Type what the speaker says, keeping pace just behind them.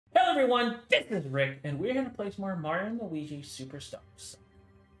everyone, this is Rick, and we're going to play some more Mario and Luigi Superstars.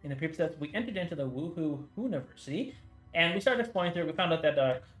 In the previous episode, we entered into the Woohoo University, and we started exploring through it. We found out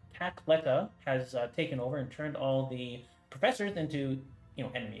that Cackletta has taken over and turned all the professors into,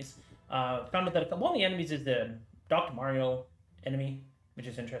 enemies. Found out that one of the enemies is the Dr. Mario enemy, which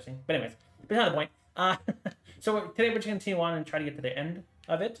is interesting. But anyways, but not the point. So today we're just going to continue on and try to get to the end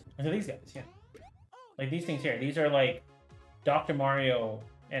of it. And so these guys, yeah. Like these things here. These are like Dr. Mario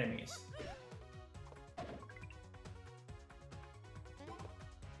enemies.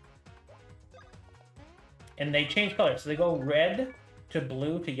 And they change colors. So they go red to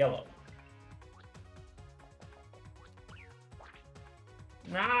blue to yellow.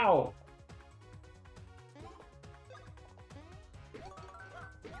 No!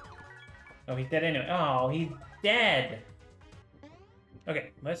 Oh, he's dead anyway. Oh, he's dead!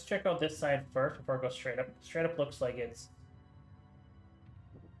 Okay, let's check out this side first before I go straight up. Straight up looks like it's...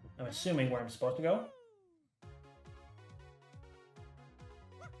 I'm assuming where I'm supposed to go.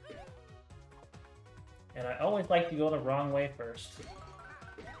 And I always like to go the wrong way first.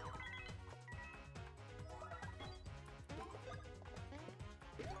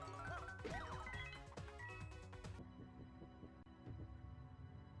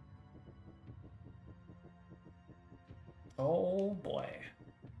 Oh boy.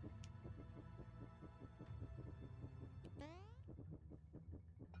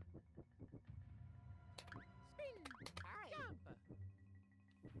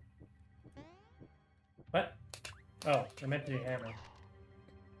 What? Oh, I meant to do hammer.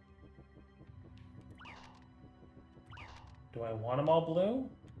 Do I want them all blue?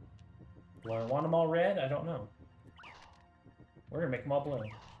 Do I want them all red? I don't know. We're gonna make them all blue.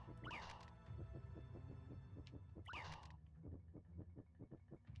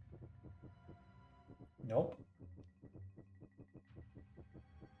 Nope.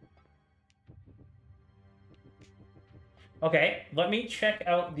 Okay, let me check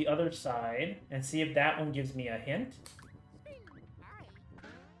out the other side and see if that one gives me a hint.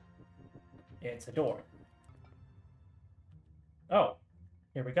 It's a door. Oh,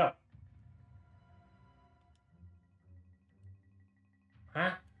 here we go.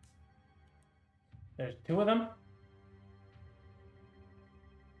 Huh? There's two of them?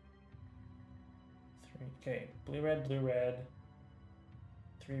 Three, okay, blue, red, blue, red.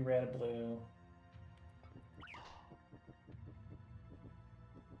 Three red, blue.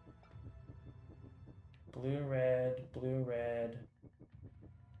 Blue, red, blue, red.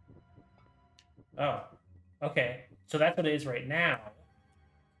 Oh, okay. So that's what it is right now.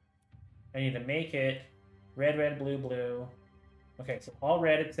 I need to make it red, red, blue, blue. Okay, so all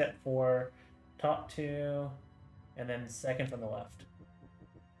red except for top two, and then second from the left.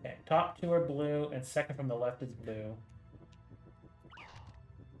 Okay, top two are blue, and second from the left is blue.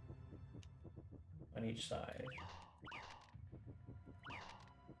 On each side.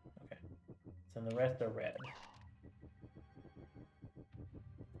 And the rest are red.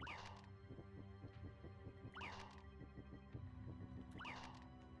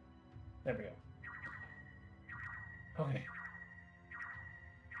 There we go. Okay.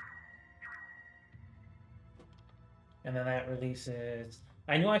 And then that releases...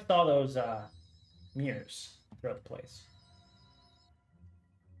 I knew I saw those mirrors throughout the place.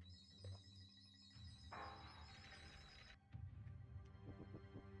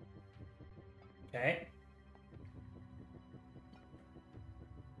 Okay.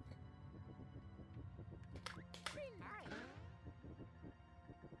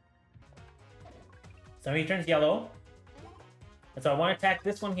 So he turns yellow. And so I want to attack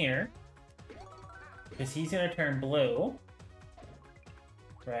this one here. Because he's going to turn blue.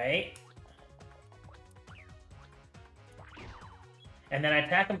 Right? And then I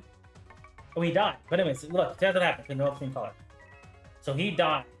attack him. Oh, he died. But anyways, look, that's what happens. The no upstream color. So he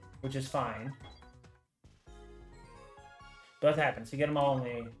died, which is fine. But that happens. You get them all in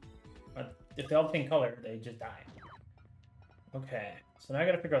the... if they're all the same color, they just die. Okay. So now I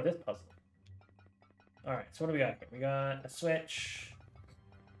gotta figure out this puzzle. Alright, so what do we got here? We got a switch.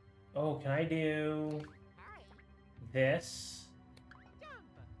 Oh, can I do... this?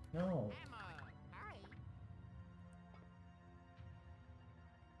 No.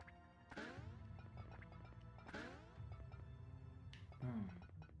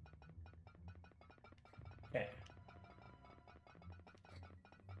 Okay.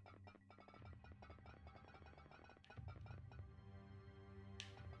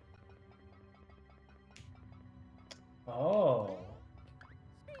 Oh.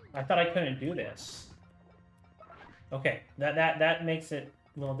 I thought I couldn't do this. Okay, that makes it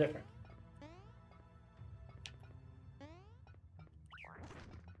a little different.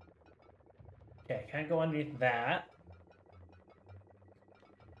 Okay, can't go underneath that.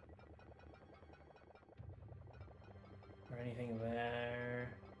 Or anything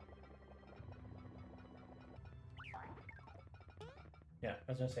there. Yeah,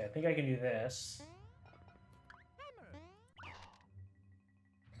 I was gonna say, I think I can do this.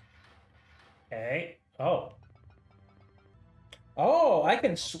 Okay. Oh. Oh, I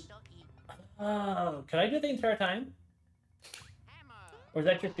can oh, can I do it the entire time? Or is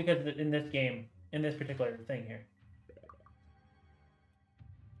that just because in this game, in this particular thing here?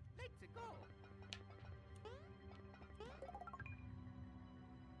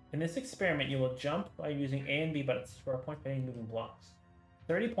 In this experiment, you will jump by using A and B buttons for a point by moving blocks.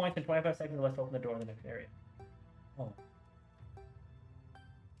 30 points in 25 seconds or less to open the door in the next area. Oh.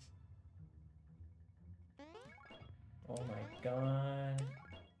 Oh my god.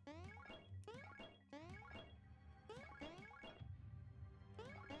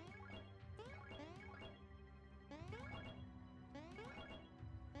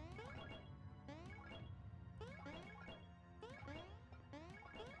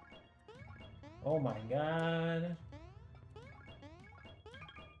 Oh my god.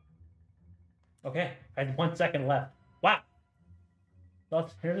 Okay, I had 1 second left. Wow.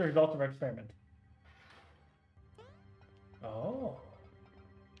 Here's the results of our experiment. Oh.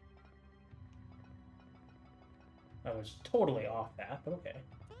 I was totally off that, but okay.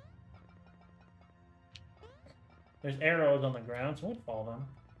 There's arrows on the ground, so I won't fall them.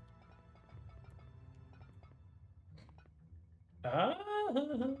 Ah.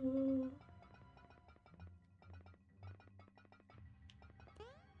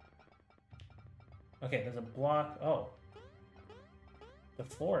 Okay, there's a block. Oh. The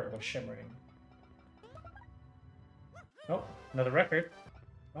floor was shimmering. Oh, another record.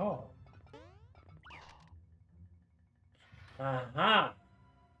 Oh. Aha!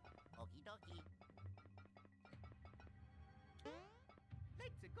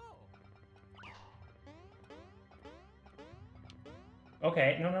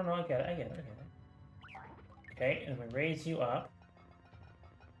 Okay, no, I get it. Okay, and we raise you up.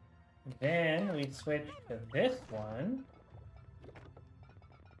 Then we switch to this one.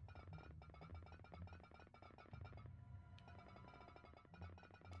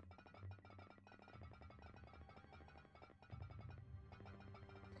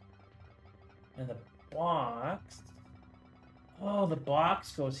 And the box... Oh, the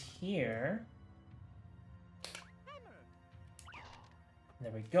box goes here.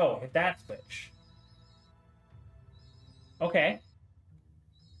 There we go. Hit that switch. Okay.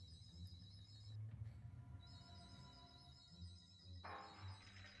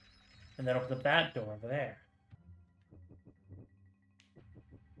 And then open up that door over there.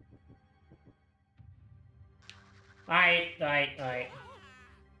 Aight.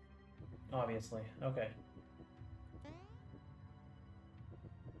 Obviously. Okay.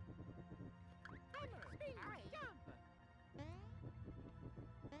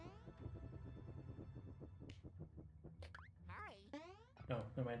 No,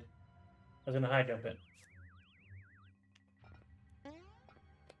 never mind. I was gonna high jump it.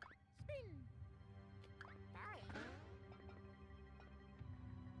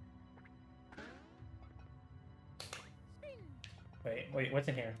 Wait, what's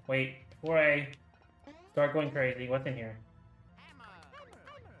in here? Wait, before I start going crazy, what's in here?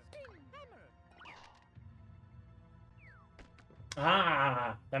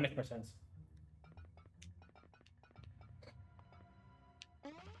 Ah, that makes more sense.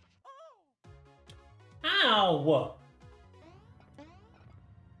 Ow!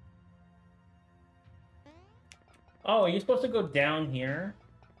 Oh, are you supposed to go down here?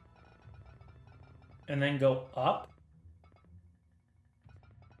 And then go up?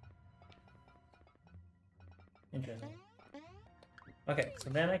 Interesting. Okay, so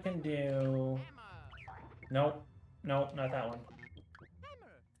then I can do... Nope, not that one.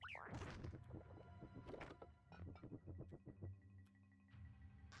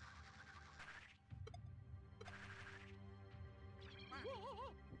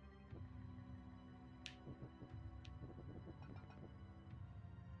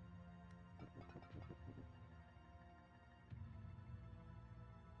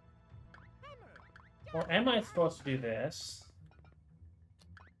 Or am I supposed to do this?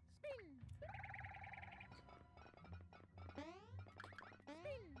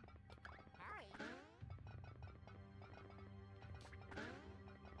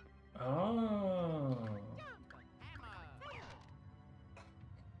 Oh.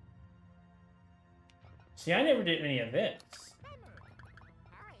 See, I never did any of this.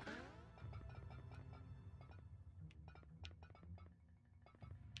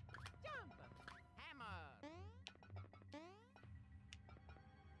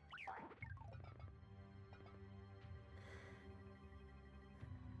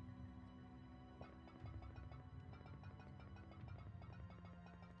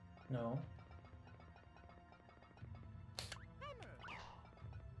 No.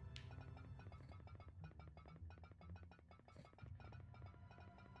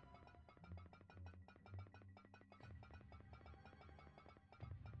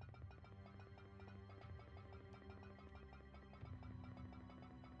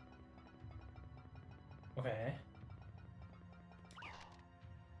 Okay.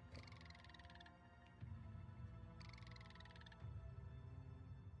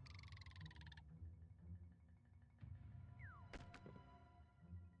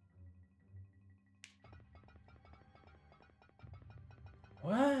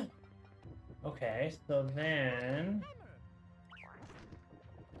 What? Okay, so then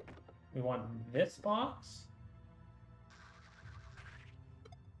we want this box.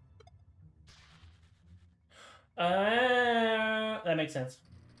 That makes sense.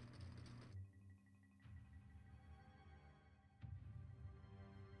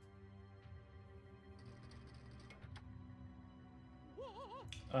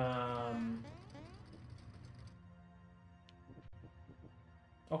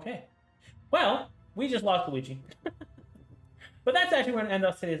 Okay. Well, we just lost Luigi. But that's actually going to end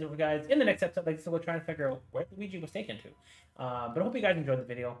us today's video, guys. In the next episode, like I said, we'll try and figure out where Luigi was taken to. But I hope you guys enjoyed the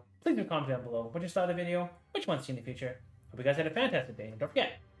video. Please leave a comment down below what you saw of the video, which you want to see in the future. Hope you guys had a fantastic day, and don't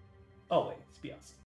forget, always be awesome.